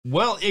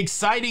Well,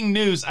 exciting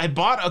news. I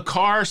bought a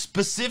car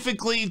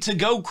specifically to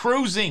go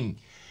cruising,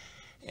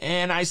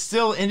 and I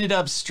still ended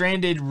up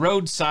stranded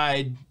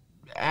roadside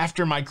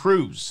after my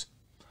cruise.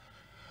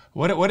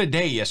 What a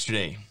day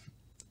yesterday.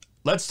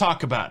 Let's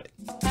talk about it.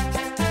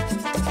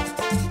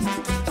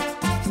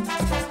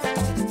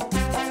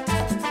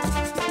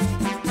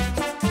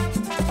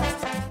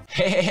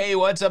 Hey,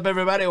 what's up,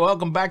 everybody?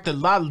 Welcome back to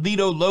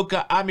Lido,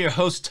 Loca. I'm your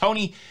host,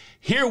 Tony,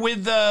 here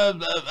with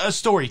a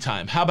story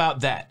time. How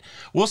about that?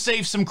 We'll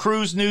save some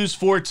cruise news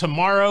for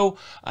tomorrow,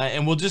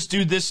 and we'll just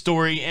do this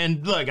story.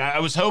 And look, I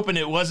was hoping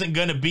it wasn't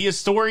going to be a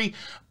story,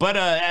 but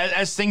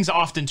as things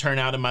often turn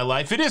out in my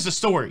life, it is a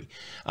story.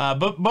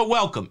 But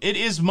welcome. It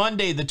is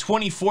Monday, the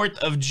 24th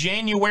of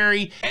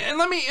January, and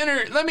let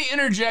me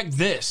interject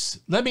this.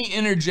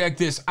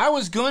 I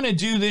was going to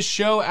do this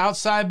show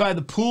outside by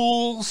the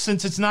pool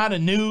since it's not a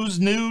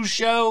news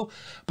show,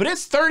 but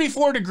it's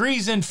 34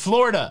 degrees in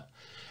Florida.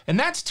 And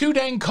that's too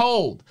dang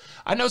cold.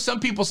 I know some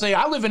people say,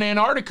 I live in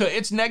Antarctica,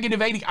 it's negative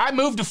 80. I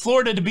moved to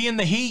Florida to be in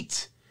the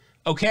heat,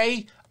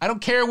 okay? I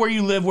don't care where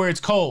you live, where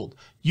it's cold.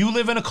 You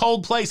live in a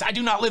cold place. I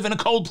do not live in a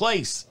cold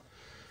place.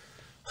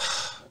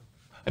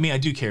 I mean, I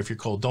do care if you're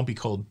cold. Don't be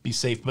cold, be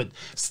safe. But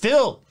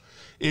still,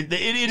 it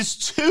is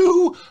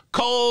too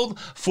cold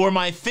for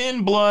my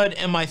thin blood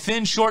and my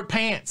thin short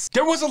pants.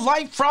 There was a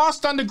light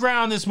frost on the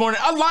ground this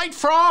morning. A light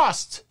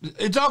frost.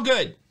 It's all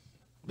good.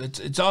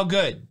 It's all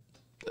good.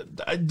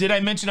 Did I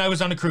mention I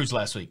was on a cruise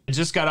last week? I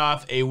just got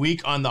off a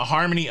week on the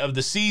Harmony of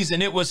the Seas,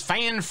 and it was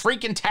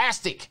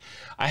fan-freaking-tastic.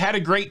 I had a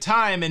great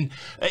time, and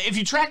if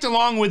you tracked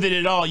along with it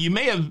at all, you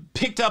may have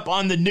picked up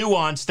on the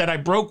nuance that I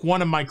broke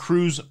one of my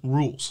cruise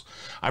rules.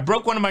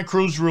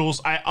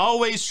 I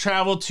always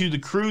travel to the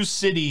cruise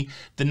city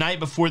the night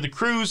before the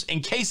cruise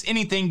in case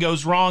anything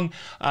goes wrong.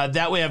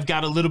 That way I've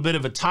got a little bit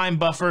of a time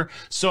buffer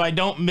so I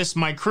don't miss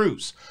my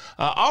cruise.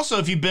 Also,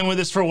 if you've been with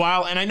us for a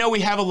while, and I know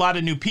we have a lot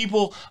of new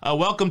people,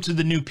 welcome to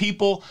the new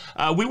people.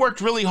 We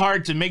worked really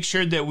hard to make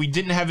sure that we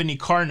didn't have any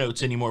car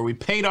notes anymore. We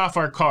paid off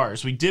our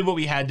cars. We did what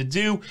we had to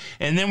do,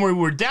 and then we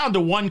were down to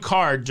one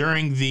car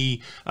during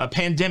the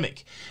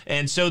pandemic.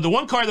 And so the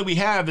one car that we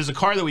have is a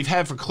car that we've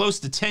had for close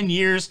to 10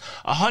 years,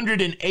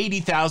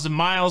 180,000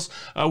 miles.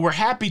 We're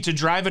happy to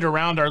drive it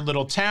around our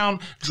little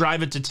town,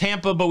 drive it to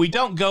Tampa, but we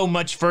don't go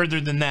much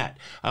further than that.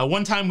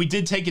 One time we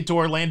did take it to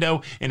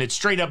Orlando, and it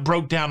straight up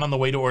broke down on the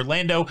way to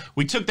Orlando.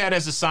 We took that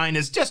as a sign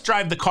as just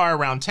drive the car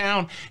around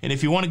town, and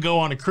if you want to go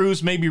on a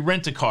cruise, maybe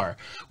rent a car.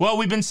 Well,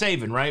 we've been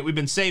saving, right? We've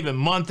been saving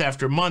month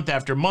after month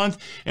after month,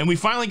 and we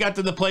finally got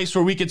to the place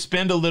where we could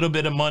spend a little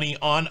bit of money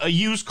on a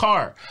used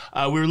car.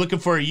 We were looking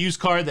for a used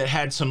car that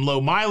had some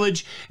low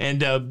mileage,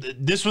 and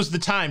this was the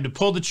time to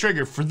pull the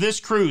trigger for this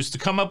cruise, to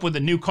come up with a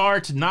new car,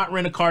 to not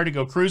rent a car to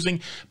go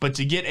cruising, but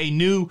to get a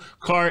new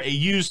car, a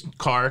used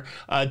car,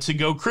 to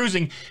go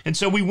cruising. And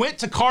so we went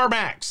to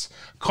Carmax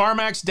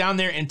down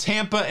there in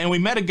Tampa, and we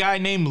met a guy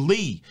named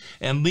Lee.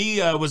 And Lee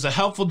was a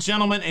helpful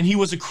gentleman, and he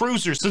was a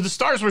cruiser. So the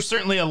stars were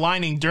certainly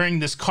aligning during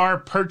this car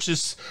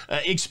purchase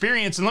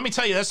experience. And let me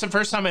tell you, that's the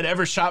first time I'd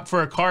ever shopped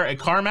for a car at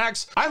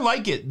Carmax. I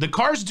like it. The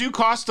cars do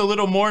cost a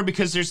little more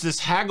because there's this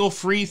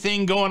haggle-free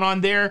thing going on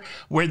there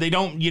where they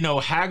don't,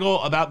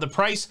 haggle about the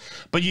price.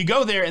 But you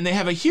go there and they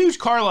have a huge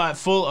car lot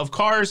full of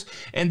cars,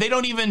 and they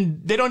don't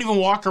even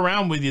walk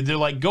around with you. They're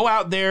like, go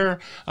out there,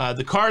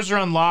 the cars are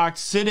unlocked,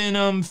 sit in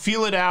them,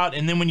 feel it out,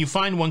 and then when you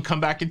find one, come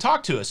back and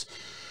talk to us.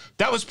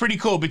 That was pretty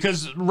cool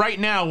because right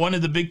now, one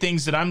of the big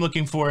things that I'm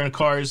looking for in a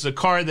car is a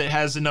car that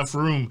has enough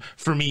room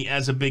for me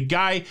as a big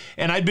guy.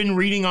 And I've been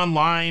reading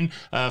online,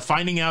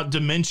 finding out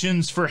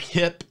dimensions for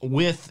hip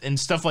width and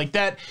stuff like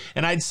that.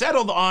 And I'd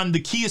settled on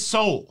the Kia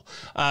Soul.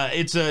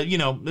 It's a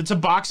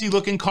boxy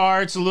looking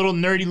car. It's a little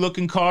nerdy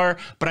looking car,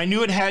 but I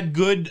knew it had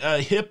good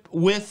hip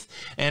width,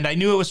 and I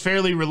knew it was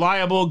fairly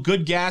reliable,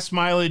 good gas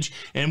mileage,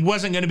 and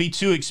wasn't going to be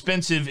too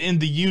expensive in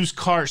the used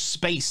car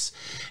space.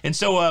 And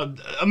so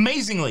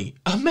amazingly,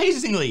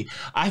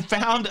 I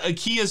found a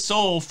Kia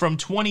Soul from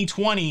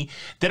 2020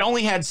 that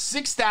only had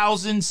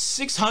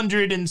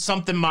 6,600 and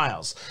something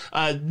miles,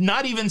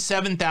 not even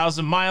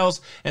 7,000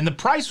 miles, and the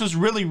price was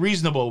really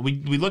reasonable.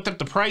 We looked up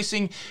the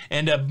pricing,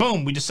 and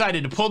boom, we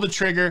decided to pull the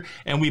trigger,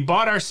 and we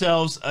bought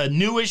ourselves a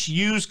newish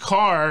used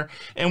car,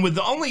 and with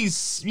only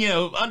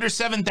under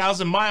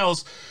 7,000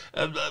 miles,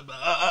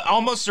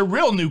 almost a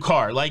real new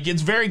car. Like,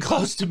 it's very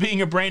close to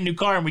being a brand new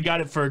car, and we got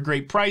it for a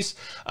great price.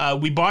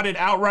 We bought it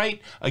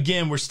outright.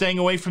 Again, we're staying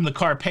away from the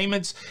car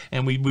payments,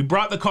 and we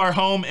brought the car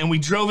home, and we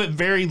drove it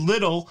very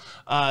little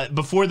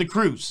before the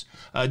cruise,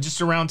 just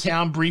around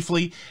town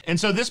briefly. And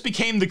so this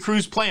became the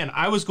cruise plan.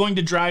 I was going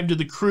to drive to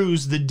the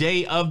cruise the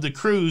day of the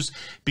cruise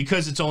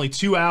because it's only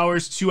 2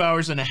 hours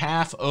and a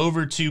half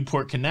over to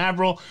Port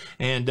Canaveral,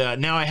 and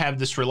now I have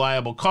this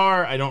reliable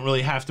car. I don't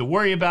really have to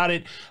worry about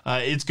it.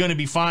 It's going to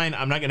be fine. fine.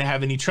 I'm not going to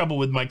have any trouble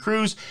with my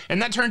cruise.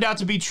 And that turned out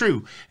to be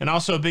true. And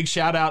also a big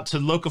shout out to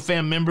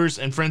locafam members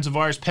and friends of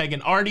ours, Peg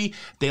and Artie.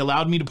 They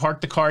allowed me to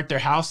park the car at their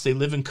house. They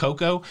live in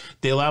Cocoa.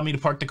 They allowed me to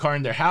park the car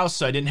in their house,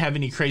 so I didn't have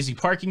any crazy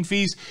parking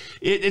fees.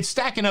 It's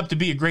stacking up to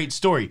be a great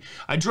story.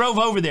 I drove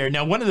over there.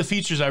 Now, one of the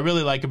features I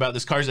really like about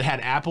this car is it had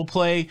Apple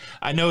Play.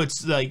 I know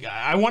it's like,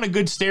 I want a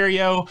good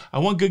stereo, I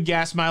want good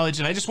gas mileage,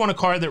 and I just want a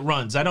car that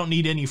runs. I don't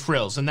need any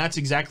frills, and that's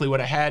exactly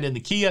what I had in the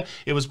Kia.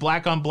 It was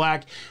black on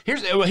black.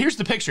 Here's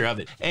the picture of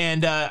it.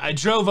 And I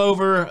drove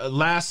over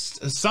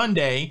last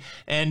Sunday,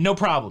 and no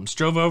problems.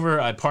 Drove over,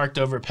 I parked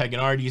over at Peg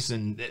and Artie's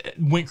and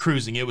went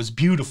cruising. It was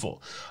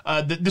beautiful.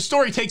 The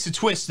story takes a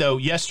twist, though,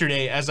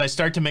 yesterday as I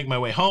start to make my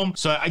way home.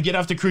 So I get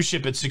off the cruise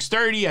ship at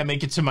 6:30. I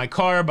make it to my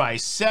car by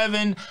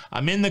 7.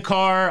 I'm in the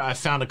car. I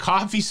found a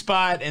coffee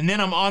spot, and then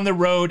I'm on the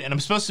road, and I'm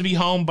supposed to be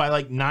home by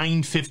like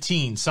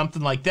 9:15,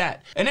 something like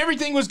that. And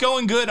everything was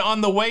going good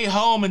on the way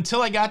home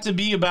until I got to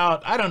be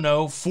about, I don't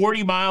know,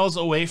 40 miles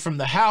away from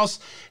the house.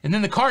 And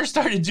then the car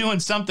started doing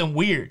something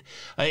weird.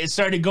 It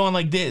started going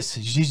like this.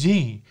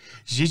 Zhizhi,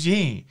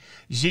 zhizhi,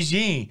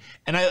 zhizhi.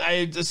 And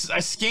I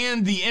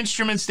scanned the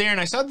instruments there, and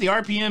I saw the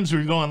RPMs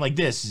were going like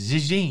this.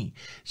 Zhizhi,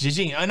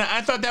 zhizhi. And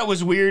I thought that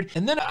was weird.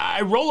 And then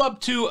I roll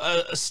up to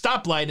a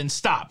stoplight and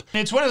stop.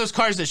 And it's one of those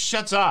cars that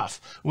shuts off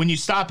when you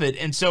stop it.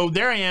 And so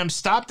there I am,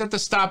 stopped at the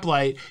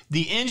stoplight.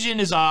 The engine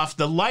is off.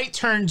 The light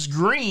turns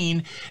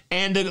green,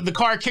 and the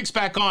car kicks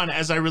back on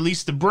as I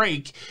release the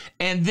brake.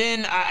 And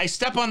then I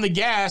step on the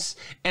gas,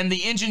 and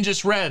the engine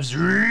just revs.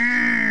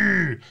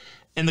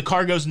 And the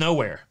car goes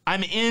nowhere.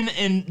 I'm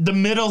in the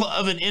middle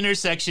of an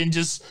intersection,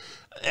 just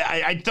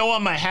I throw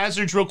on my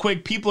hazards real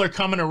quick. People are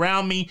coming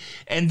around me,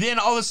 and then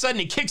all of a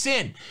sudden it kicks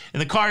in, and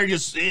the car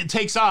it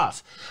takes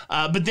off.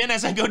 But then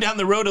as I go down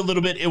the road a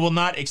little bit, it will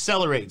not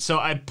accelerate. So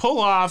I pull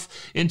off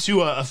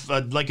into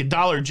like a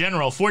Dollar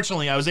General.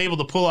 Fortunately, I was able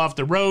to pull off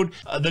the road.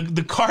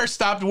 The car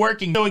stopped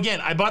working. So again,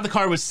 I bought the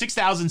car with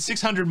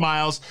 6,600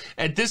 miles.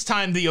 At this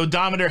time, the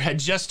odometer had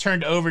just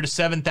turned over to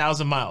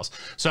 7,000 miles.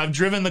 So I've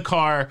driven the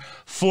car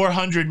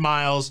 400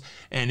 miles,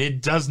 and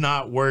it does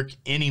not work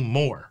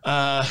anymore.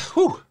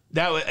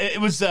 It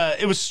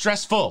was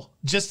stressful,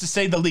 just to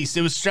say the least.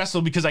 It was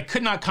stressful because I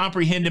could not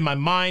comprehend in my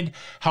mind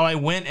how I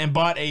went and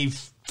bought a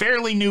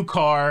fairly new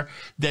car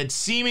that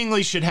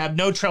seemingly should have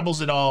no troubles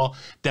at all,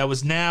 that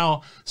was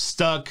now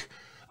stuck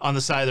on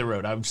the side of the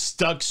road. I'm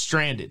stuck,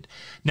 stranded.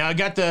 Now I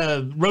got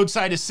the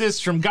roadside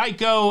assist from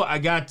Geico. I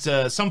got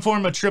some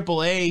form of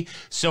AAA.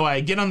 So I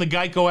get on the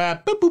Geico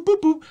app. Boop, boop,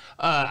 boop, boop.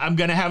 I'm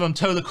gonna have them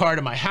tow the car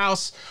to my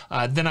house.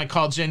 Then I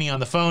call Jenny on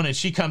the phone, and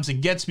she comes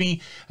and gets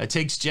me. It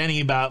takes Jenny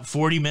about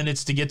 40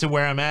 minutes to get to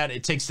where I'm at.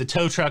 It takes the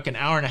tow truck an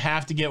hour and a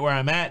half to get where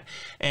I'm at.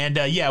 And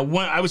yeah,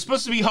 I was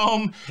supposed to be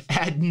home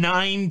at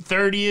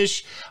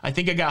 9:30ish. I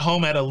think I got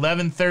home at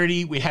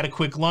 11:30. We had a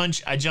quick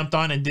lunch. I jumped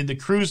on and did the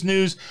cruise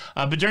news.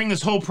 But during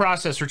this whole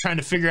process, we're trying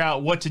to figure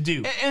out what to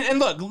do. And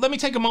look, let me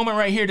take a moment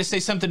right here to say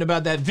something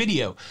about that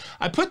video.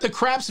 I put the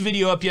craps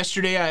video up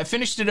yesterday. I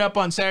finished it up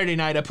on Saturday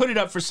night. I put it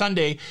up for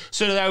Sunday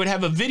so that I would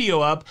have a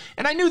video up,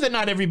 and I knew that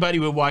not everybody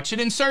would watch it,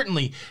 and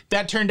certainly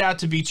that turned out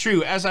to be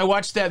true. As I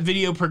watched that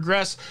video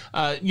progress,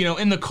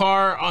 in the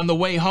car on the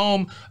way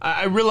home,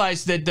 I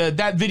realized that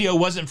that video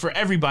wasn't for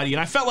everybody, and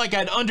I felt like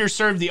I'd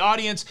underserved the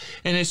audience.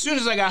 And as soon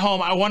as I got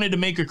home, I wanted to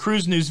make a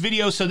cruise news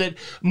video so that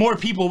more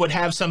people would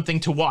have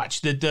something to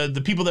watch, that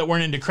the people that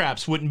weren't into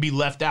craps wouldn't be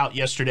left out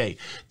yesterday.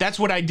 That's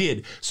what I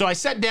did. So I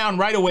sat down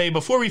right away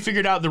before we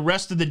figured out the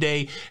rest of the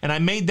day, and I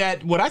made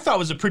that what I thought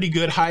was a pretty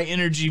good high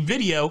energy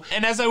video.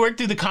 And as I worked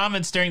through the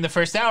comments during the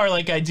first hour,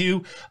 like I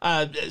do,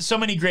 so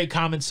many great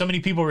comments, so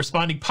many people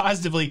responding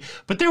positively,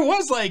 but there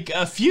was like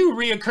a few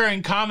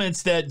reoccurring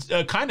comments that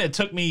kind of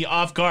took me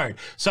off guard.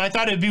 So I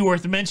thought it'd be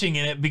worth mentioning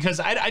it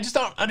because I just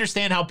don't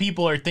understand how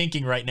people are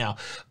thinking right now.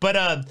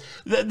 But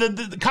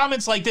the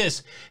comments like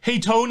this: "Hey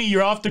Tony,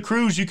 you're off the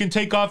cruise, you can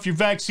take off your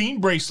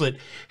vaccine bracelet.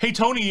 Hey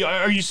Tony,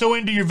 are you so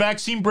into your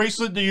vaccine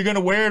bracelet that you're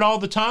gonna wear it all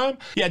the time?"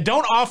 Yeah,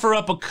 don't offer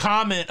up a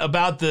comment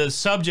about the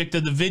subject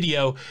of the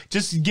video.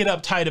 Just get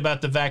uptight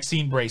about the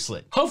vaccine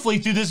bracelet. Hopefully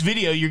through this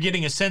video you're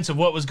getting a sense of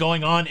what was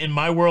going on in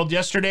my world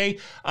yesterday.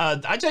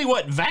 I tell you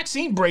what,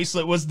 vaccine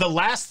bracelet was the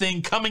last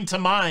thing coming to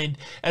mind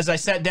as I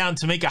sat down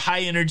to make a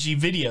high energy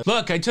video.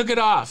 Look, I took it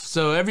off,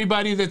 so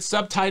everybody that's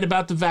uptight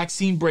about the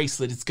vaccine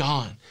bracelet, it's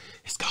gone.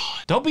 It's gone.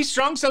 Don't be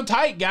strung so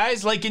tight,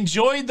 guys. Like,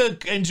 enjoy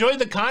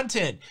the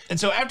content. And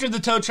so after the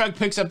tow truck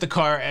picks up the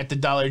car at the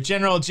Dollar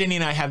General, Jenny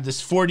and I have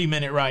this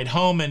 40-minute ride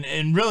home,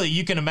 and really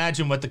you can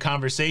imagine what the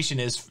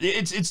conversation is.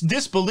 It's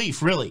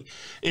disbelief, really.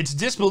 It's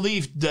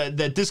disbelief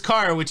that this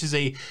car, which is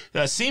a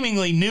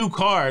seemingly new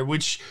car,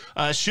 which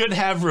should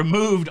have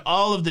removed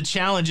all of the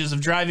challenges of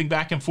driving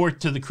back and forth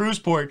to the cruise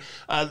port,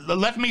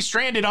 left me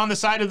stranded on the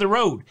side of the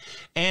road.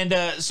 And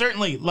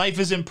certainly life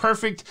is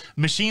imperfect,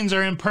 machines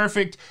are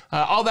imperfect,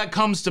 all that that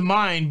comes to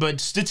mind, but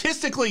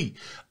statistically,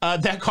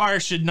 that car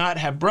should not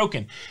have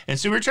broken. And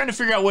so we're trying to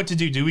figure out what to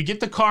do. Do we get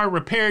the car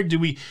repaired?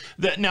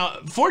 Now,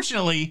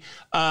 fortunately,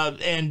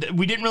 and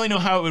we didn't really know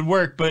how it would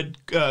work, but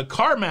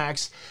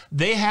Carmax,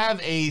 they have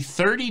a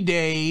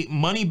 30-day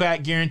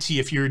money-back guarantee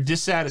if you're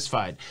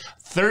dissatisfied.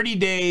 30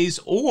 days,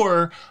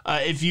 or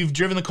if you've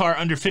driven the car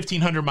under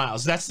 1,500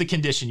 miles. That's the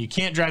condition. You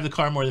can't drive the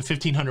car more than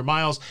 1,500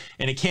 miles,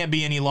 and it can't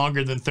be any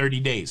longer than 30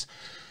 days.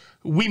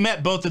 We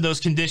met both of those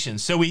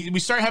conditions. So we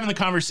start having the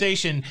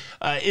conversation,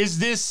 is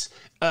this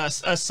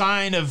a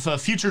sign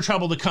of future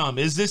trouble to come?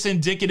 Is this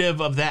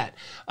indicative of that?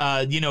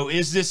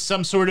 Is this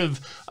some sort of,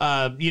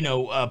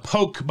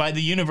 poke by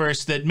the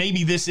universe that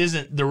maybe this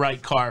isn't the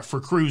right car for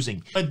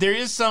cruising? But there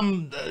is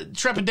some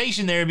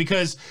trepidation there,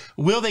 because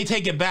will they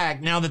take it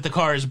back now that the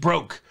car is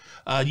broke?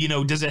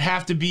 Does it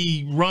have to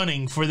be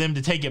running for them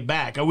to take it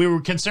back? We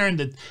were concerned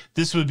that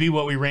this would be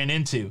what we ran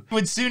into. We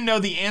would soon know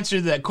the answer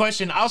to that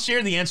question. I'll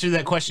share the answer to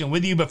that question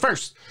with you, but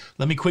first,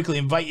 let me quickly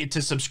invite you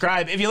to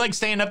subscribe. If you like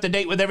staying up to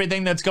date with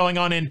everything that's going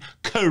on in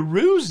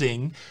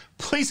cruising,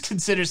 please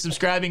consider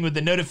subscribing with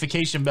the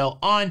notification bell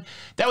on.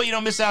 That way you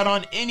don't miss out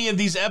on any of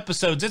these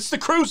episodes. It's the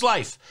cruise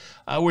life.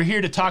 We're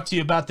here to talk to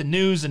you about the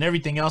news and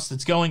everything else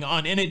that's going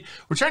on in it.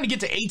 We're trying to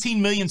get to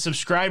 18 million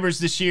subscribers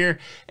this year.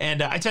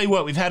 And I tell you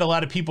what, we've had a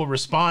lot of people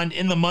respond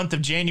in the month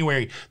of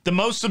January. The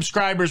most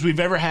subscribers we've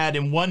ever had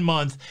in 1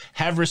 month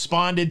have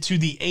responded to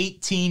the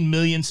 18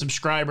 million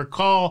subscriber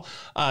call.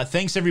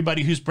 Thanks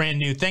everybody who's brand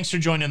new. Thanks for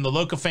joining the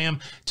Loca fam.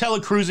 Tell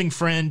a cruising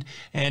friend.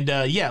 And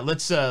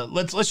let's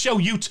show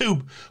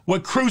YouTube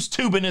what cruise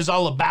tubing is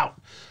all about.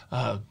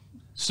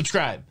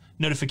 Subscribe,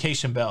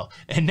 notification bell.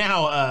 And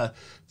now,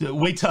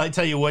 wait till I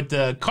tell you what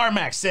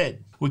Carmax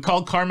said. We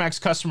called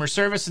Carmax customer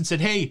service and said,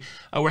 hey,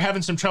 we're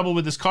having some trouble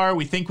with this car.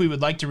 We think we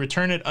would like to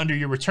return it under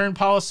your return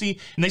policy.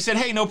 And they said,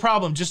 hey, no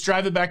problem. Just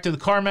drive it back to the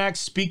Carmax,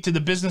 speak to the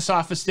business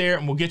office there,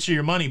 and we'll get you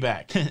your money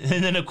back.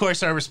 And then, of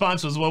course, our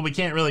response was, well, we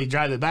can't really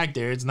drive it back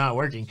there. It's not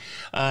working.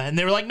 And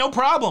they were like, no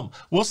problem.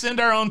 We'll send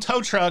our own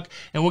tow truck,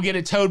 and we'll get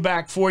it towed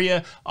back for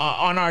you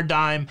on our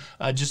dime.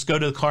 Just go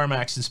to the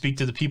Carmax and speak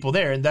to the people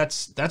there. And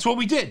that's what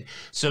we did.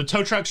 So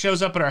tow truck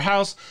shows up at our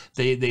house.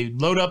 They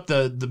load up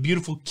the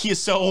beautiful Kia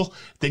Soul.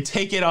 They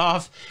take it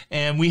off,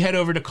 and we head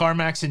over to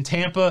Carmax in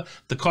Tampa.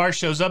 The car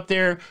shows up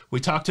there. We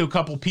talked to a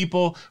couple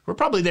people. We're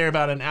probably there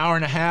about an hour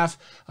and a half.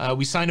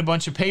 We signed a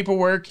bunch of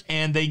paperwork,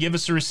 and they give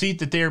us a receipt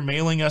that they're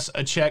mailing us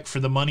a check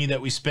for the money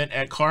that we spent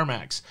at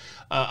Carmax.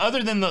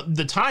 Other than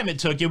the time it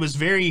took, it was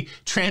very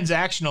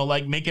transactional,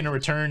 like making a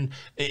return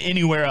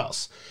anywhere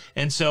else.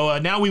 And so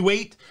now we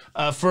wait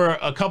for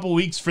a couple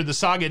weeks for the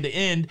saga to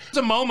end. It's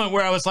a moment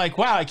where I was like,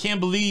 wow, I can't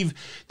believe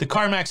the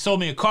Carmax sold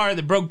me a car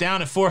that broke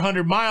down at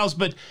 400 miles.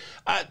 But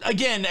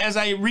again, as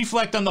I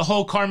reflect on the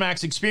whole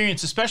Carmax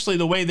experience, especially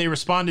the way they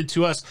responded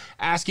to us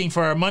asking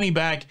for our money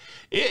back,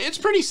 it's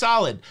pretty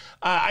solid.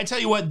 I tell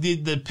you what,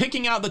 the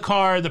picking out the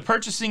car, the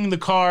purchasing the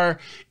car,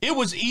 it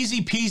was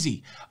easy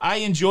peasy. I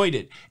enjoyed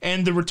it.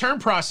 And the return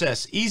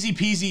process, easy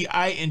peasy,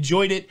 I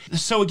enjoyed it.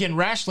 So again,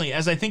 rationally,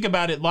 as I think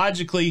about it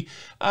logically,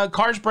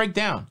 cars break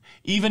down.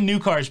 Even new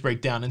cars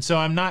break down. And so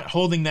I'm not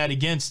holding that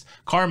against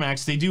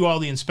Carmax. They do all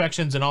the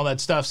inspections and all that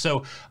stuff.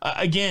 So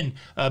again,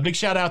 big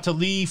shout out to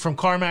Lee from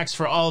Carmax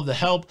for all of the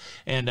help,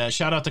 and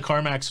shout out to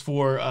Carmax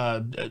for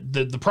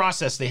the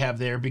process they have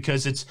there,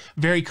 because it's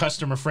very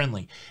customer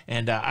friendly.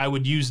 And I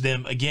would use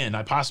them again.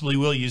 I possibly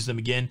will use them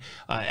again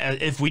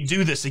if we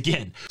do this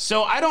again.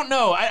 So I don't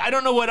know. I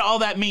don't know what all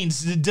that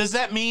means. Does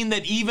that mean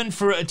that even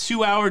for a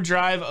 2-hour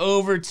drive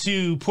over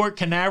to Port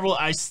Canaveral,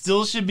 I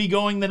still should be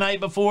going the night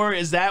before?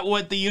 Is that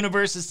what the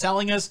universe is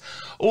telling us?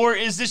 Or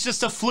is this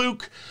just a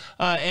fluke?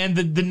 And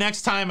the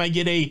next time I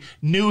get a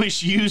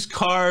newish used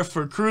car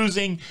for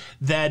cruising,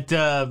 that,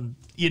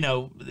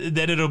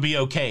 that it'll be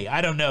okay.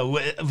 I don't know.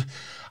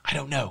 I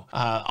don't know.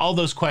 All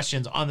those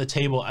questions on the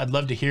table. I'd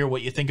love to hear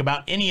what you think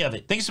about any of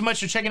it. Thanks so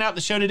much for checking out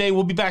the show today.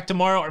 We'll be back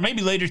tomorrow, or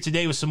maybe later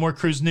today, with some more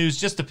cruise news.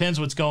 Just depends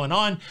what's going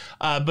on.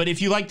 But if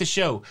you like the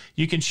show,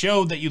 you can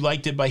show that you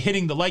liked it by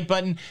hitting the like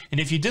button. And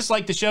if you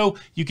dislike the show,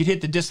 you could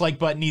hit the dislike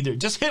button either.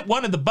 Just hit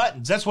one of the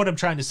buttons. That's what I'm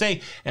trying to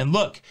say. And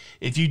look,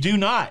 if you do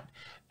not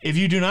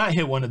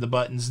hit one of the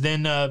buttons,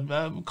 then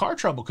car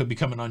trouble could be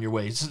coming on your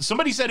way.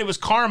 Somebody said it was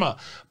karma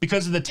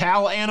because of the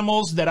towel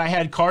animals, that I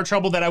had car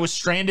trouble, that I was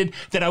stranded,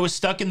 that I was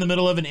stuck in the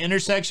middle of an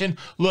intersection.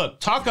 Look,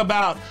 talk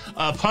about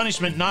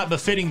punishment not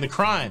befitting the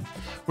crime.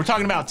 We're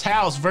talking about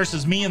towels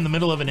versus me in the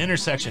middle of an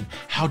intersection.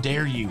 How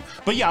dare you?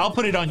 But yeah, I'll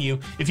put it on you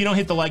if you don't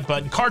hit the like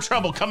button. Car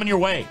trouble coming your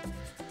way.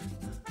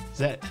 Is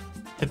that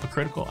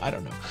hypocritical? I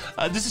don't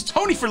know. This is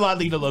Tony for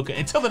Lido Loca.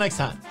 Until the next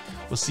time,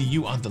 we'll see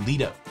you on the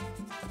Lido.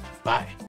 Bye.